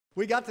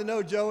We got to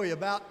know Joey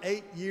about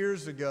 8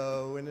 years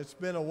ago, and it's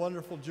been a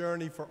wonderful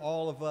journey for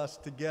all of us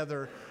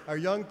together. Our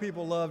young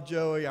people love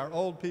Joey, our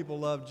old people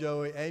love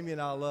Joey, Amy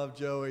and I love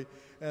Joey,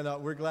 and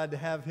we're glad to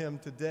have him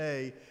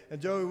today. And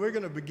Joey, we're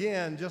going to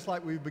begin, just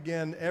like we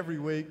begin every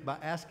week, by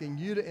asking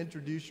you to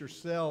introduce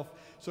yourself.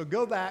 So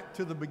go back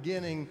to the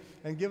beginning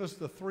and give us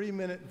the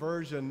 3-minute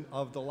version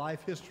of the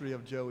life history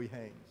of Joey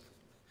Haynes.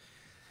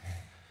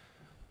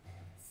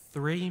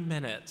 3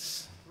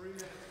 minutes. 3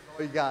 minutes is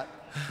all you got.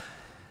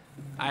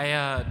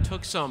 I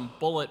took some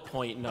bullet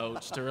point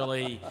notes to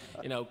really,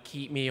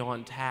 keep me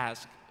on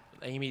task.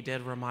 Amy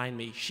did remind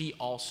me she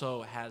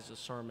also has a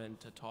sermon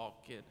to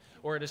talk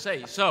or to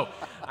say, so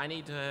I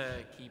need to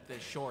keep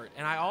this short.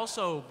 And I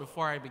also,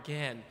 before I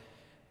begin,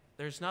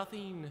 there's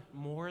nothing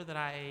more that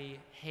I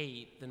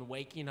hate than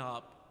waking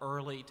up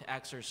early to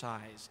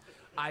exercise.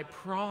 I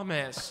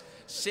promise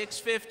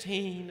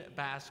 6:15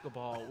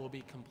 basketball will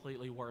be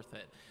completely worth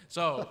it.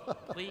 So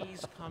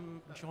please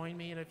come join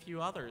me and a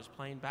few others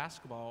playing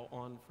basketball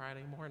on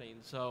Friday morning.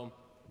 So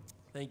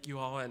thank you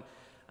all, and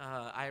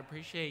I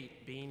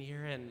appreciate being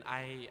here. And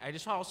I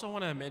just also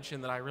want to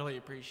mention that I really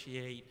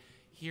appreciate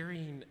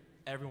hearing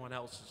everyone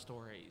else's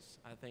stories.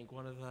 I think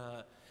one of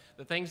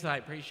the things that I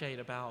appreciate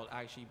about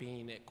actually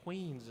being at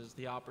Queens is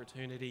the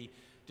opportunity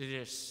to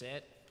just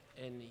sit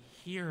and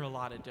hear a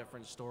lot of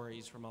different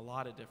stories from a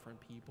lot of different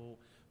people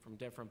from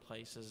different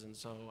places. And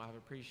so I've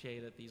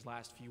appreciated these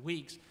last few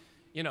weeks,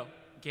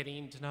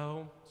 getting to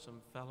know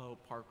some fellow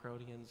Park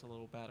Roadians a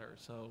little better.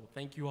 So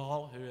thank you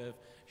all who have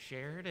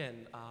shared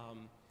and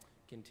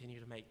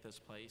continue to make this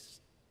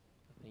place,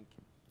 I think,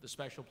 the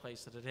special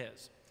place that it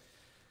is.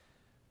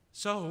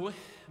 So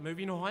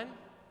moving on,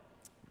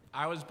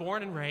 I was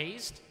born and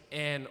raised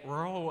in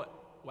rural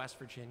West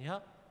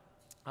Virginia.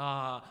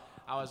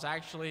 I was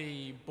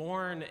actually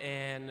born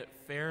in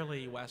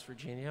Fairleigh, West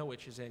Virginia,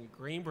 which is in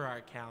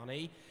Greenbrier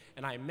County.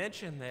 And I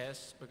mention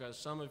this because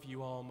some of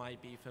you all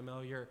might be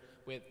familiar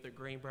with the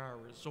Greenbrier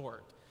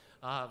Resort.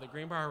 The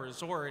Greenbrier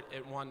Resort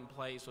at one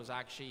place was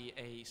actually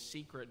a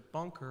secret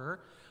bunker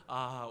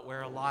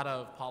where a lot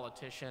of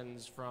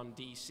politicians from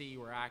D.C.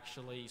 were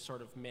actually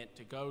sort of meant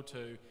to go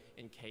to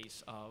in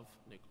case of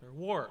nuclear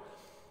war.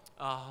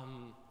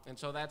 And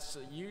so that's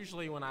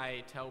usually when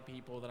I tell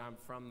people that I'm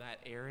from that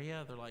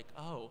area, they're like,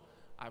 oh,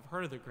 I've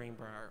heard of the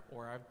Greenbrier,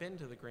 or I've been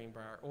to the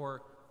Greenbrier,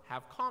 or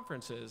have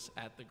conferences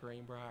at the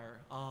Greenbrier.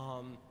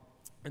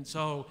 And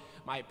so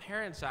my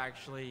parents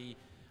actually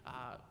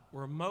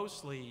were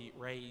mostly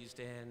raised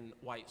in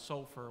White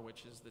Sulphur,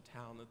 which is the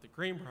town that the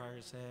Greenbrier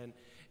is in,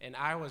 and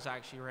I was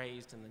actually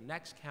raised in the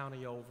next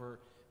county over,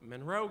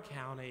 Monroe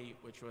County,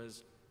 which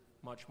was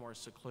much more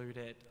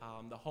secluded.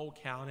 The whole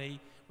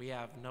county, we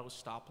have no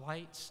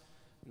stoplights,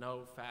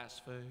 no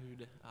fast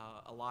food,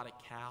 a lot of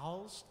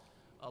cows,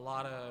 a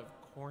lot of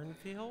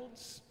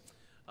cornfields.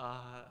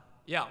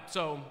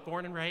 So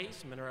born and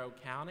raised in Monroe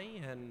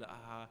County, and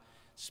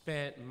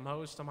spent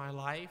most of my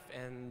life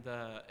in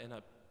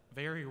a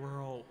very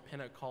rural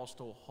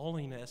Pentecostal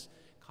holiness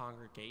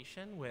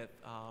congregation with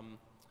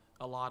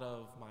a lot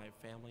of my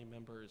family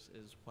members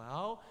as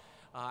well.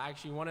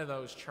 Actually, one of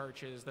those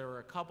churches, there were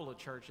a couple of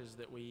churches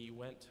that we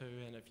went to,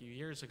 and a few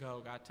years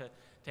ago got to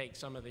take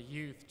some of the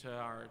youth to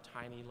our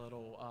tiny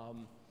little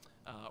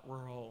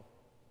rural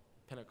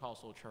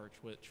Pentecostal church,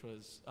 which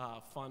was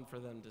fun for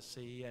them to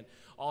see, and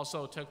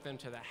also took them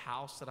to the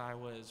house that I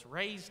was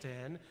raised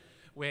in,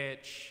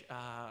 which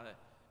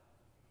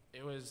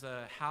it was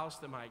the house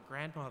that my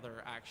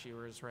grandmother actually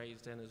was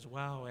raised in as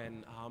well,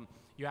 and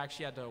you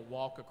actually had to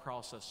walk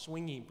across a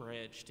swinging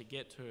bridge to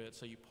get to it,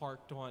 so you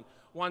parked on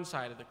one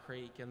side of the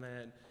creek and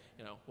then,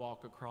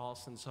 walk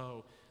across, and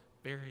so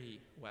very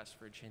West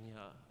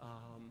Virginia.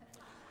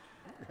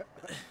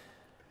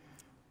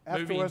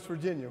 After West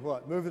Virginia,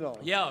 what? Moving on.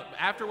 Yeah,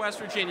 after West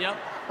Virginia,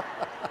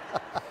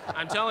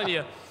 I'm telling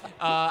you,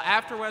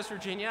 after West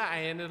Virginia,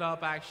 I ended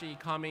up actually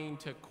coming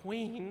to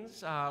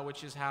Queens,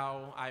 which is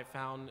how I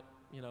found,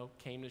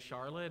 came to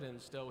Charlotte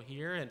and still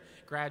here, and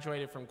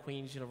graduated from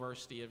Queens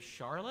University of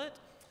Charlotte.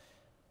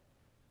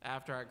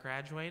 After I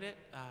graduated,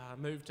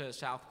 moved to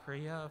South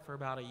Korea for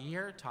about a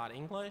year, taught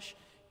English,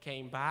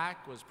 came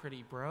back, was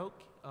pretty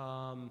broke,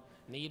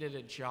 needed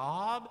a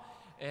job,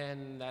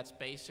 and that's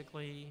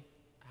basically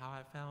how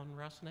I found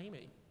Russ and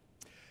Amy.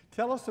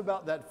 Tell us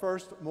about that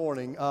first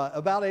morning.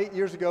 About 8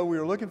 years ago, we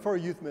were looking for a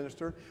youth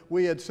minister.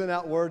 We had sent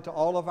out word to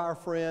all of our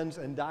friends,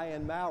 and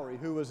Diane Mowry,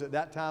 who was at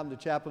that time the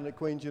chaplain at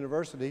Queens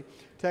University,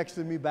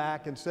 texted me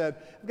back and said,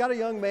 I've got a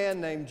young man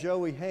named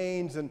Joey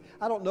Haynes, and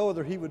I don't know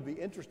whether he would be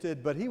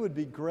interested, but he would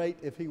be great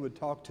if he would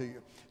talk to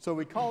you. So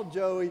we called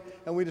Joey,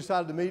 and we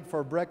decided to meet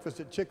for breakfast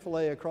at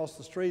Chick-fil-A across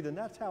the street, and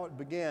that's how it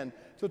began.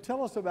 So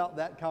tell us about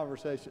that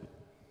conversation.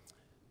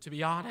 To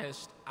be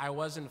honest, I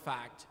was in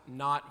fact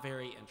not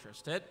very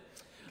interested.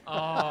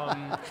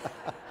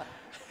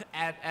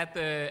 at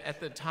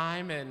the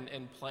time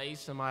and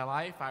place in my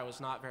life, I was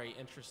not very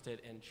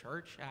interested in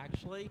church,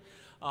 actually.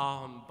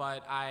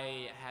 But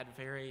I had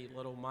very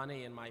little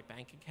money in my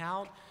bank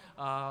account.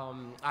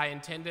 I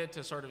intended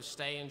to sort of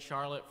stay in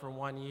Charlotte for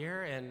 1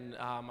 year, and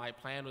my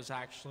plan was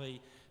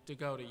actually to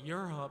go to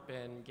Europe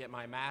and get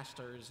my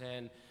master's.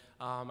 And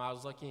I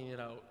was looking,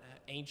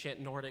 ancient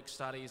Nordic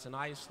studies in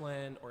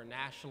Iceland or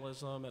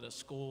nationalism at a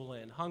school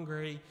in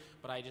Hungary,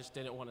 but I just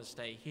didn't want to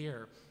stay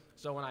here.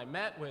 So when I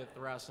met with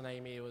Russ and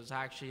Amy, it was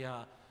actually,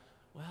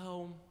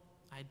 well,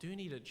 I do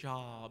need a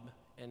job,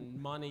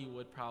 and money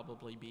would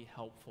probably be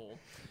helpful.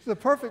 It's the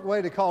perfect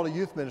way to call a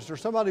youth minister,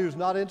 somebody who's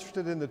not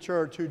interested in the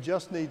church, who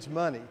just needs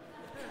money.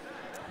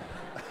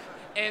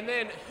 And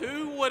then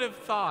who would have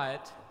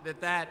thought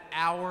that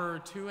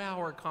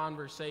 2-hour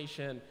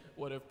conversation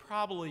would have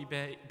probably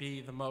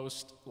be the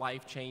most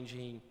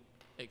life-changing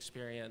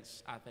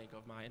experience, I think,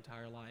 of my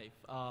entire life.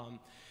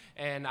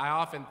 And I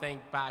often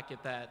think back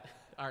at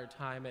our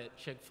time at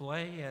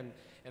Chick-fil-A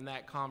and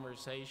that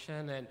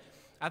conversation. And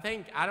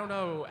I don't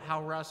know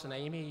how Russ and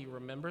Amy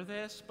remember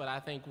this, but I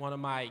think one of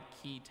my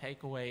key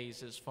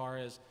takeaways as far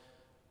as,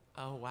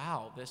 oh,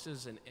 wow, this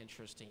is an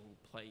interesting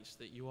place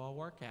that you all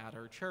work at,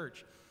 or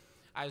church.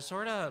 I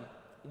sort of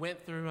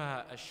went through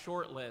a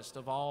short list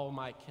of all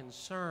my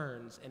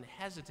concerns and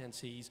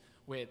hesitancies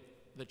with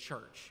the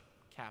church,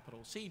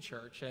 capital C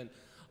church, and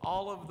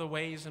all of the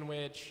ways in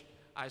which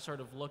I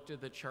sort of looked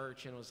at the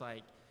church and was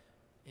like,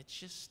 it's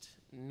just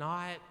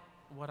not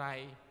what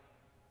I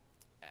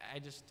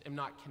just am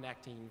not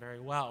connecting very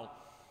well.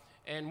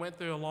 And went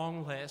through a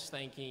long list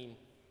thinking,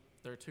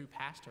 there are 2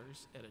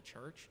 pastors at a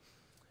church.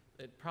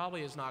 It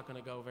probably is not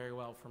going to go very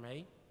well for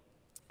me.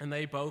 And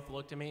they both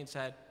looked at me and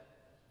said,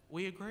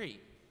 we agree.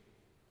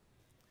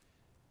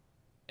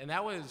 And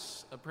that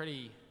was a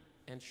pretty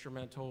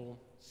instrumental,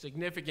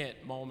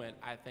 significant moment,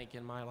 I think,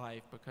 in my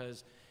life,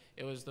 because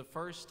it was the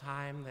first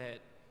time that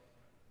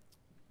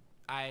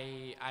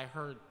I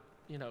heard,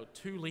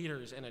 2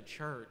 leaders in a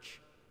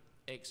church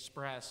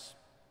express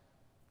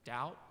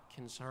doubt,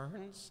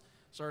 concerns,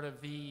 sort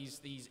of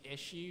these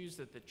issues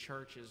that the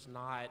church is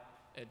not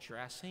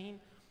addressing,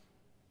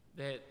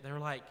 that they're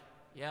like,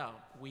 yeah,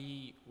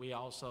 we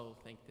also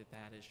think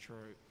that is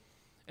true.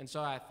 And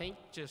so I think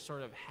just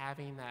sort of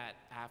having that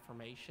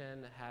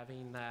affirmation,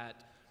 having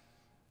that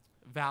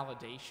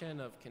validation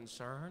of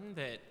concern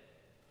that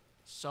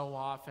so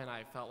often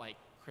I felt like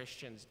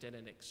Christians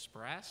didn't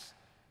express,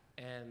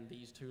 and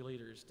these 2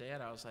 leaders did,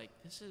 I was like,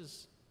 this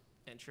is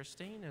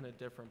interesting in a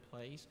different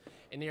place.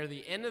 And near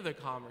the end of the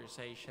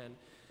conversation,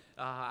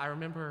 I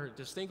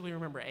distinctly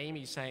remember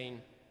Amy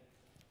saying,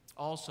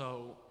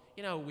 also,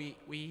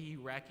 we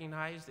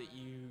recognize that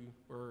you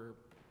were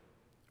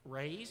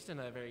raised in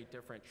a very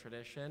different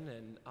tradition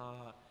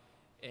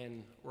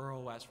in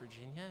rural West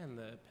Virginia, in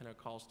the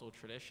Pentecostal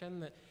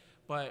tradition,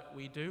 but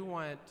we do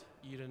want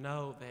you to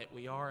know that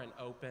we are an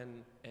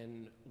open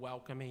and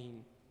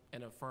welcoming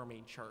and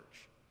affirming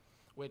church,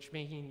 which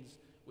means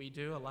we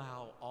do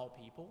allow all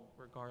people,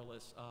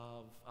 regardless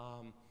of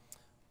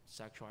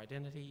sexual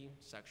identity,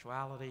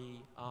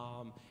 sexuality,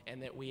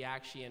 and that we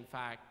actually, in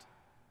fact,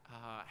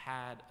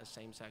 had a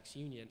same-sex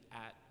union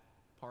at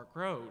Park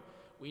Road.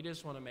 We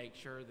just want to make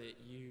sure that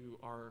you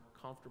are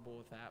comfortable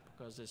with that,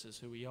 because this is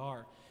who we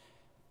are.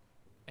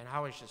 And I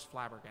was just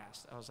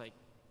flabbergasted. I was like,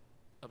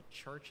 a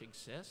church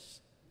exists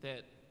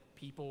that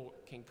people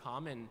can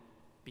come and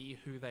be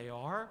who they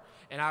are?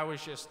 And I was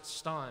just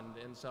stunned.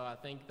 And so I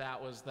think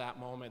that was that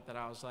moment that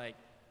I was like,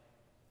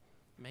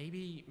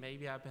 maybe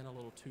I've been a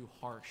little too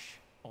harsh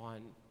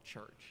on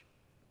church.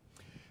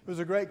 It was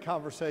a great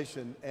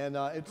conversation, and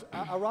it's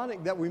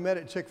ironic that we met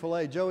at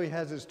Chick-fil-A. Joey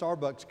has his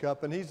Starbucks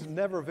cup, and he's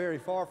never very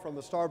far from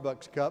the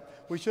Starbucks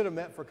cup. We should have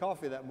met for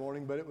coffee that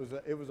morning, but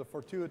it was a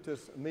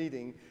fortuitous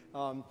meeting.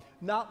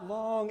 Not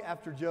long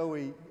after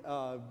Joey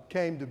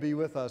came to be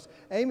with us,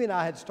 Amy and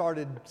I had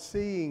started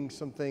seeing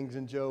some things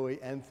in Joey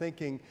and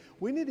thinking,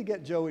 we need to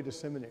get Joey to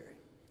seminary.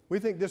 We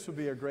think this would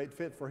be a great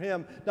fit for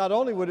him. Not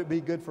only would it be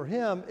good for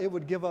him, it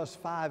would give us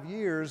 5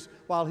 years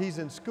while he's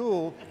in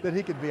school that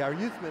he could be our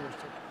youth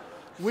minister.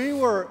 We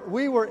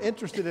were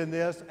interested in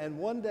this, and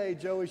one day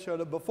Joey showed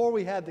up. Before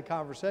we had the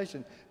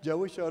conversation,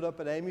 Joey showed up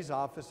at Amy's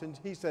office, and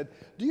he said,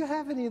 do you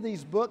have any of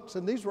these books?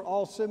 And these were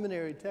all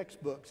seminary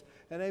textbooks.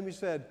 And Amy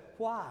said,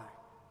 why?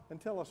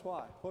 And tell us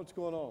why. What's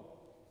going on?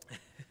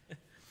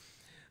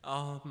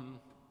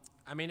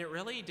 It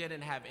really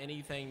didn't have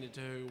anything to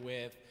do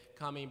with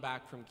coming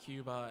back from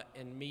Cuba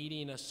and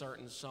meeting a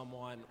certain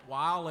someone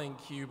while in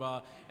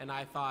Cuba, and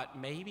I thought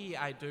maybe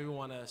I do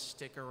want to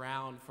stick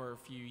around for a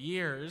few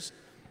years.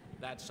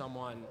 That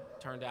someone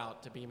turned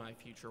out to be my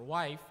future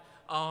wife.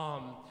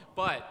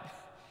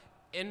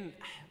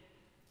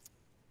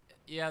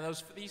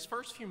 These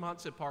first few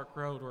months at Park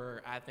Road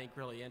were, I think,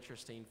 really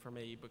interesting for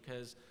me,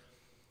 because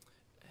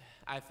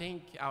I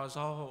think I was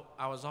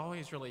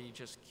always really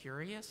just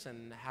curious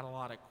and had a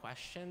lot of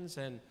questions,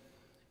 and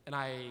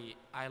I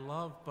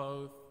love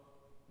both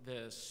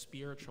the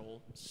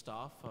spiritual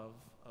stuff of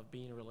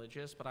being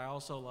religious, but I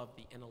also love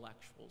the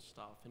intellectual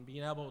stuff and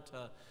being able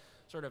to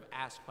sort of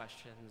ask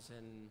questions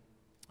and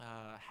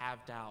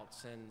have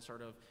doubts and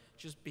sort of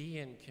just be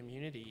in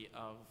community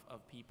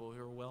of people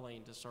who are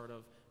willing to sort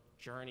of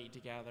journey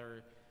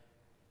together,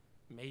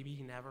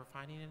 maybe never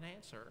finding an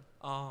answer.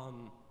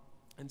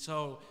 And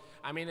so,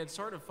 I mean, it's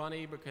sort of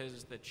funny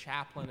because the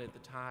chaplain at the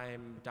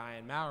time,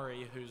 Diane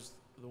Mowry, who's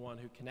the one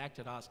who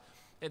connected us,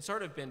 had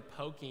sort of been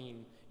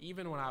poking,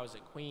 even when I was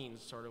at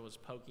Queens, sort of was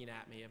poking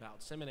at me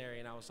about seminary,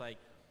 and I was like,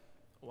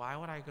 why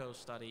would I go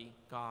study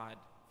God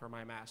for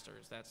my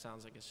master's? That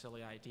sounds like a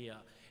silly idea.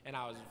 And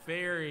I was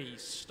very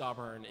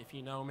stubborn. If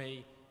you know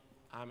me,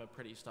 I'm a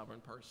pretty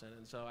stubborn person,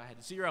 and so I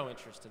had zero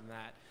interest in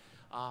that.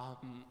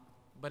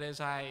 But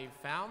as I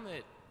found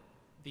that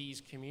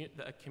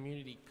a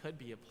community could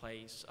be a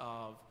place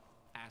of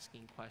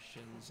asking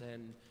questions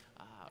and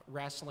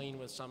wrestling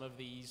with some of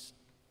these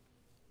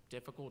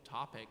difficult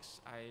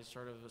topics, I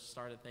sort of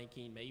started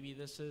thinking maybe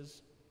this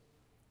is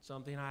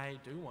something I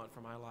do want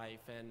for my life.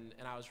 And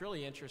I was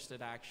really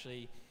interested,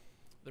 actually.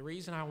 The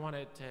reason I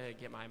wanted to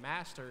get my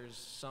master's,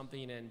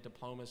 something in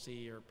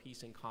diplomacy or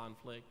peace and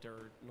conflict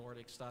or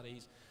Nordic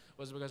studies,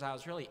 was because I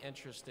was really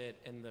interested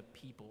in the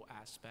people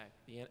aspect,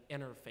 the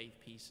interfaith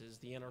pieces,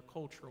 the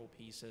intercultural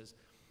pieces.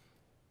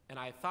 And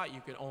I thought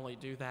you could only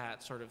do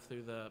that sort of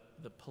through the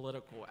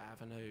political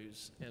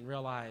avenues, and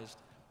realized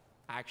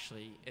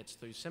actually it's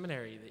through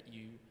seminary that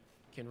you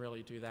can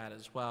really do that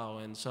as well.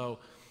 And so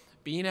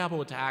being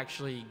able to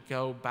actually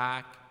go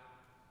back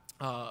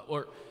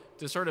or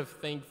to sort of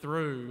think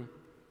through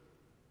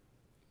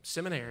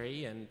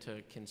seminary and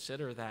to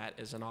consider that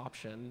as an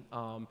option,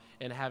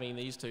 and having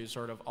these two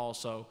sort of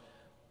also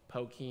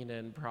poking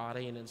and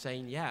prodding and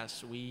saying,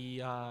 yes,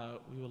 we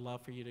would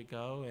love for you to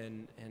go,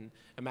 and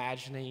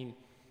imagining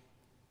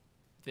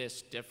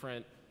this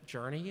different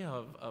journey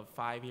of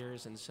 5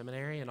 years in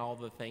seminary and all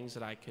the things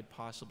that I could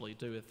possibly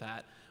do with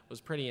that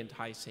was pretty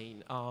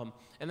enticing.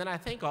 And then I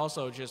think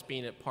also just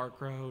being at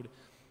Park Road,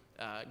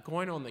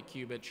 going on the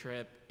Cuba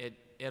trip,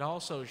 it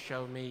also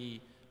showed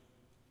me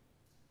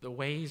the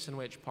ways in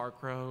which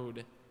Park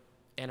Road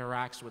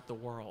interacts with the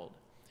world.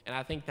 And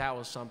I think that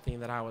was something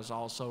that I was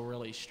also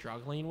really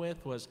struggling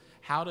with, was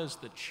how does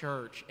the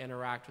church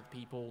interact with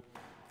people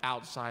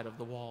outside of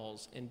the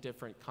walls in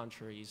different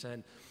countries?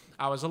 And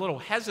I was a little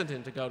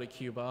hesitant to go to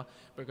Cuba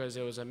because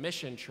it was a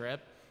mission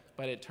trip,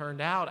 but it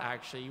turned out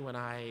actually when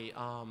I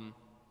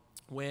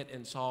went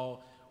and saw,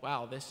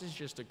 wow, this is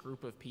just a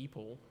group of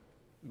people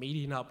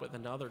meeting up with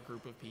another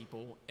group of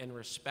people and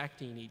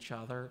respecting each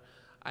other,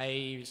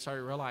 I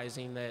started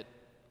realizing that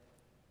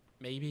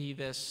maybe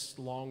this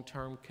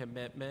long-term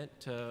commitment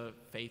to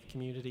faith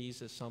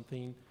communities is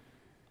something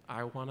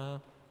I want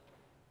to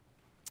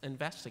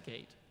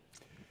investigate.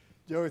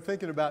 Joey,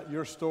 thinking about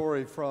your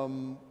story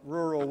from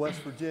rural West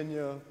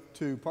Virginia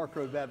to Park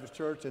Road Baptist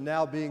Church and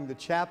now being the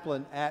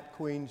chaplain at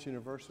Queens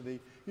University,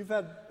 you've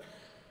had a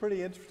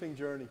pretty interesting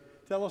journey.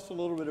 Tell us a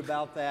little bit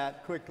about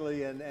that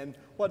quickly, and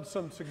what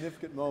some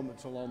significant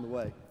moments along the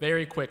way.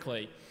 Very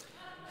quickly.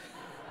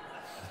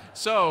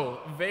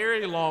 So,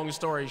 very long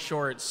story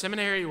short,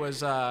 seminary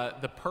was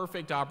the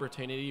perfect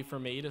opportunity for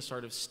me to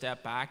sort of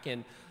step back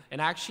and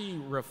actually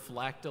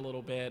reflect a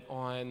little bit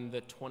on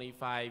the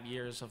 25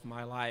 years of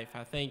my life.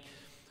 I think,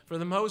 for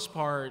the most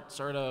part,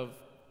 sort of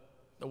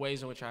the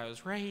ways in which I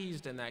was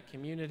raised in that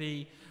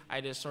community,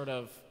 I just sort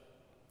of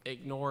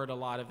ignored a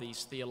lot of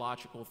these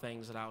theological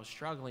things that I was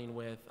struggling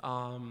with.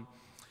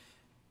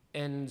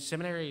 And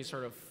seminary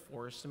sort of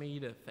forced me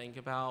to think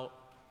about,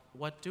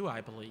 what do I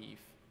believe?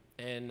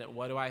 And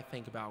what do I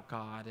think about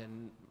God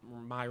and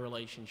my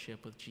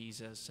relationship with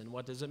Jesus? And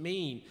what does it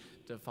mean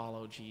to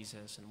follow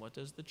Jesus? And what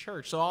does the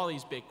church? So all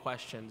these big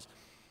questions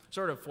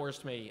sort of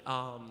forced me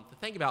to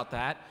think about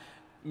that.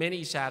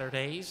 Many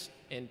Saturdays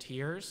in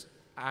tears.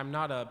 I'm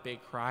not a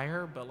big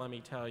crier, but let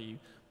me tell you,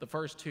 the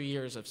first 2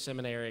 years of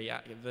seminary,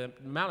 the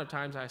amount of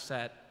times I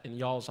sat in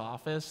y'all's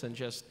office and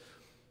just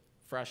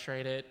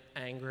frustrated,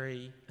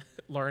 angry,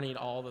 learning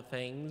all the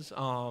things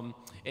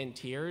in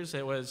tears,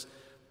 it was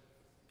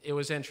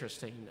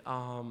interesting,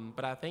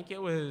 but I think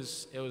it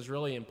was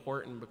really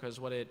important, because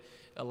what it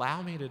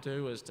allowed me to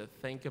do is to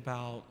think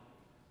about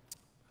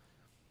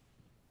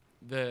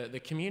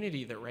the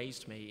community that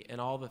raised me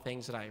and all the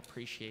things that I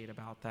appreciate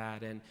about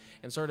that, and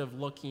sort of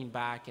looking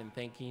back and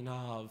thinking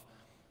of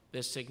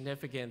the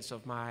significance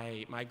of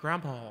my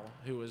grandpa,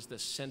 who was the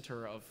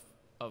center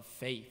of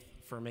faith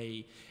for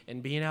me,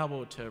 and being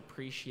able to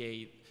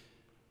appreciate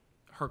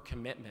her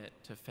commitment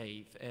to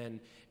faith, and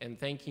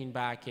thinking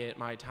back at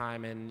my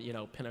time in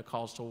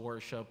Pentecostal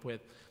worship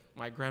with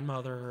my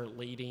grandmother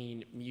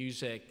leading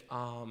music,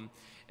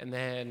 and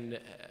then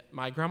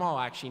my grandma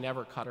actually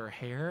never cut her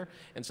hair,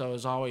 and so it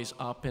was always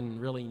up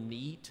and really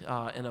neat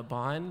in a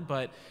bun.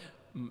 But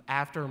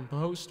after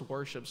most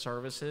worship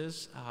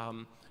services,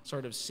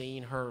 sort of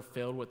seeing her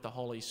filled with the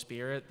Holy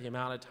Spirit, the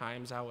amount of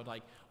times I would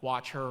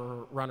watch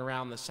her run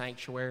around the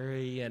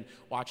sanctuary, and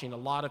watching a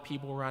lot of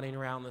people running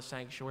around the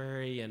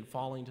sanctuary and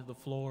falling to the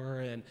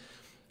floor, and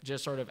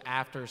just sort of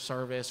after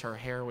service, her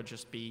hair would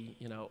just be,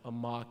 a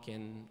muck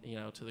and,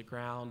 to the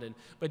ground.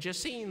 But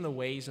just seeing the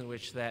ways in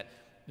which that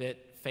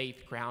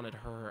faith grounded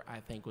her, I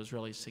think, was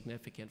really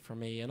significant for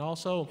me. And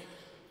also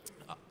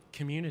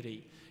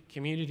community.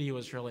 Community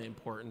was really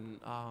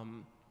important,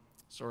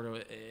 sort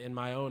of in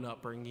my own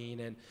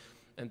upbringing.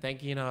 And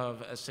thinking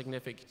of a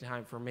significant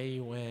time for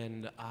me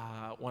when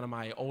one of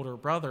my older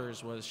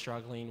brothers was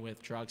struggling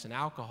with drugs and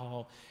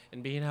alcohol,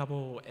 and being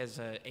able as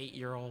an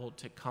 8-year-old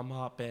to come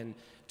up and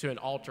to an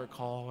altar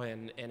call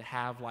and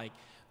have like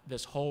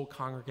this whole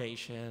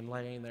congregation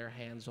laying their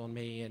hands on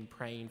me and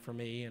praying for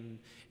me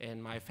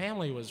and my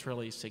family was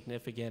really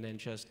significant, and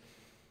just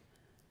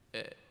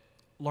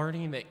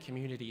learning that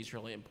community is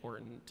really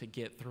important to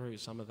get through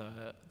some of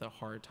the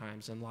hard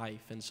times in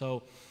life. And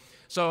so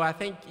I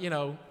think,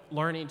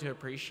 learning to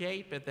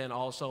appreciate, but then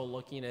also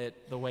looking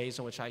at the ways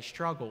in which I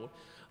struggled.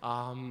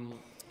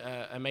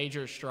 A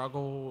major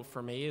struggle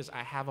for me is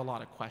I have a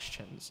lot of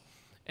questions.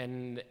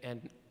 And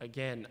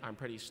again, I'm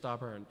pretty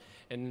stubborn.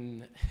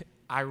 And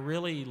I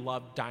really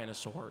love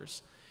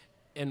dinosaurs.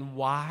 And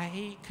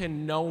why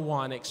can no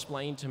one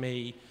explain to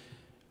me,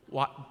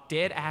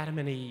 did Adam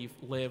and Eve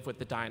live with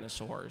the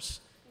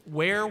dinosaurs?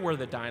 Where were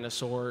the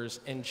dinosaurs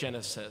in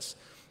Genesis?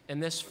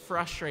 And this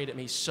frustrated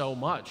me so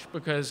much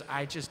because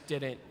I just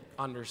didn't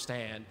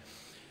understand.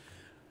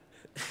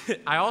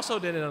 I also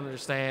didn't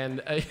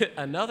understand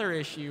another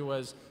issue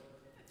was,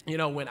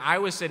 when I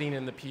was sitting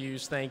in the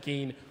pews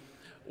thinking,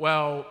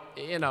 well,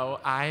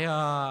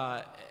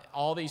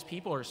 all these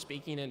people are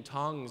speaking in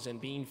tongues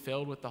and being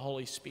filled with the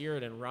Holy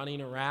Spirit and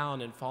running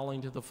around and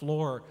falling to the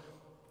floor.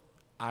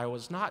 I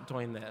was not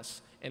doing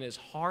this. And as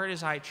hard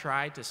as I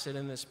tried to sit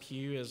in this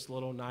pew as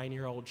little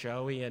 9-year-old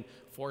Joey and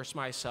force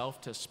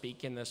myself to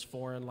speak in this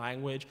foreign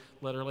language,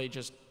 literally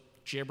just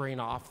gibbering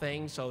off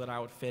things so that I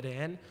would fit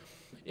in,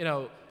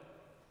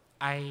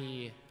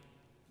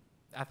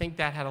 I think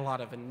that had a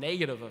lot of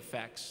negative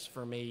effects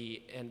for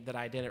me, and that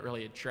I didn't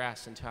really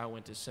address until I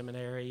went to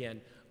seminary,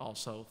 and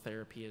also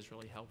therapy is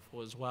really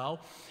helpful as well.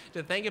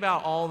 To think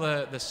about all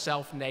the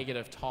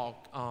self-negative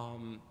talk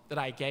that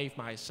I gave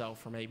myself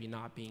for maybe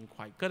not being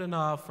quite good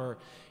enough, or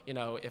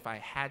if I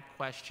had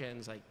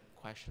questions,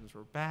 questions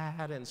were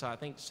bad. And so I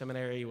think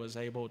seminary was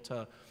able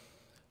to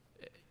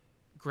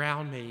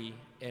ground me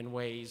in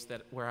ways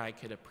where I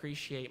could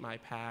appreciate my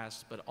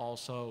past, but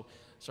also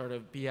sort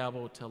of be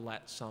able to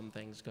let some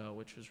things go,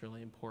 which was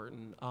really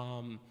important.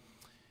 I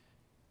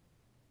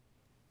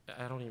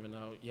don't even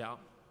know. Yeah.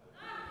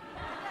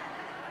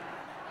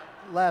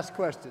 Last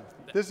question.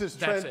 This is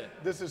That's it.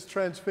 This is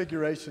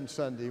Transfiguration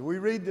Sunday. We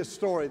read this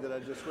story that I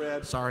just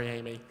read. Sorry,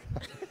 Amy.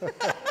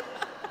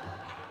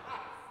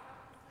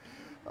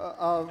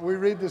 We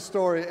read this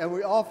story, and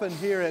we often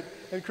hear it,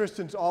 and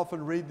Christians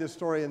often read this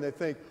story, and they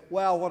think,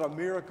 wow, what a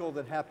miracle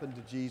that happened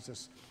to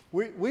Jesus.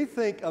 We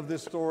think of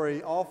this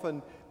story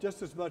often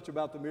just as much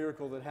about the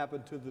miracle that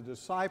happened to the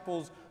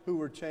disciples who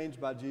were changed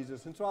by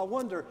Jesus. And so I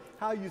wonder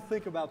how you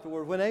think about the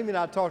word. When Amy and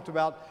I talked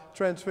about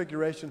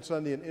Transfiguration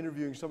Sunday and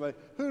interviewing somebody,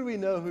 who do we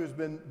know who's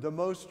been the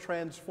most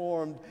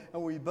transformed?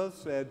 And we both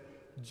said,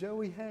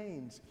 Joey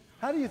Haynes.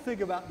 How do you think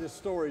about this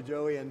story,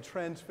 Joey, and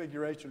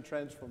transfiguration,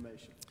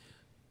 transformation?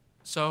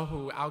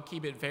 So I'll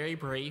keep it very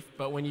brief,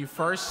 but when you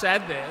first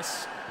said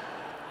this,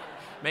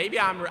 maybe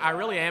I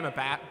really am a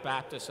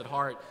Baptist at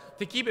heart.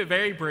 To keep it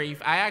very brief,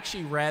 I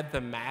actually read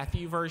the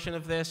Matthew version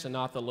of this and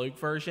not the Luke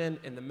version.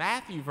 In the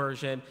Matthew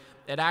version,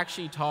 it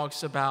actually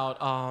talks about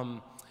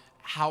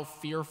how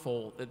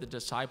fearful that the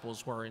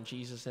disciples were, and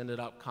Jesus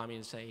ended up coming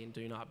and saying,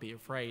 do not be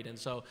afraid. And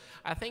so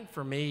I think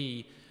for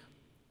me,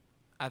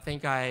 I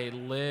think I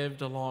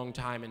lived a long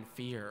time in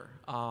fear.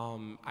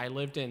 I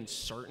lived in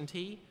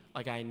certainty.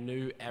 Like I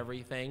knew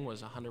everything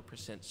was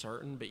 100%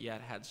 certain, but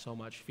yet had so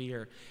much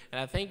fear. And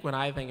I think when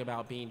I think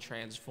about being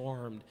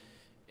transformed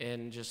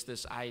in just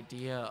this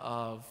idea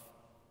of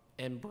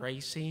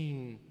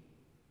embracing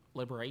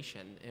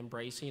liberation,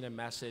 embracing a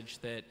message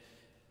that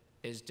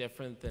is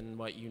different than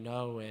what you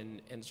know,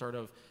 and sort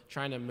of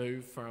trying to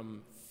move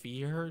from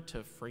fear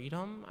to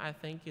freedom, I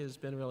think has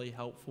been really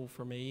helpful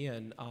for me.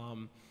 And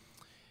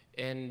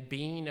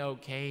being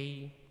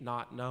okay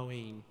not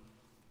knowing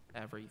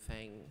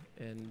everything,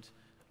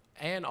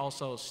 and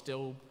also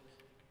still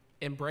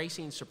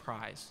embracing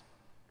surprise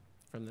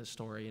from this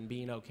story and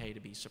being okay to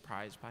be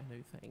surprised by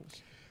new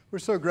things. We're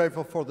so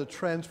grateful for the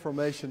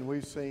transformation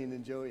we've seen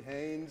in Joey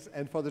Haynes,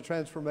 and for the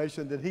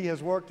transformation that he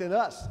has worked in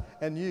us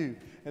and you,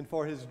 and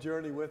for his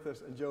journey with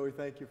us. And Joey,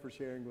 thank you for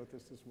sharing with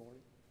us this morning.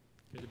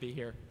 Good to be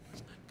here.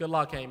 Good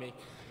luck, Amy.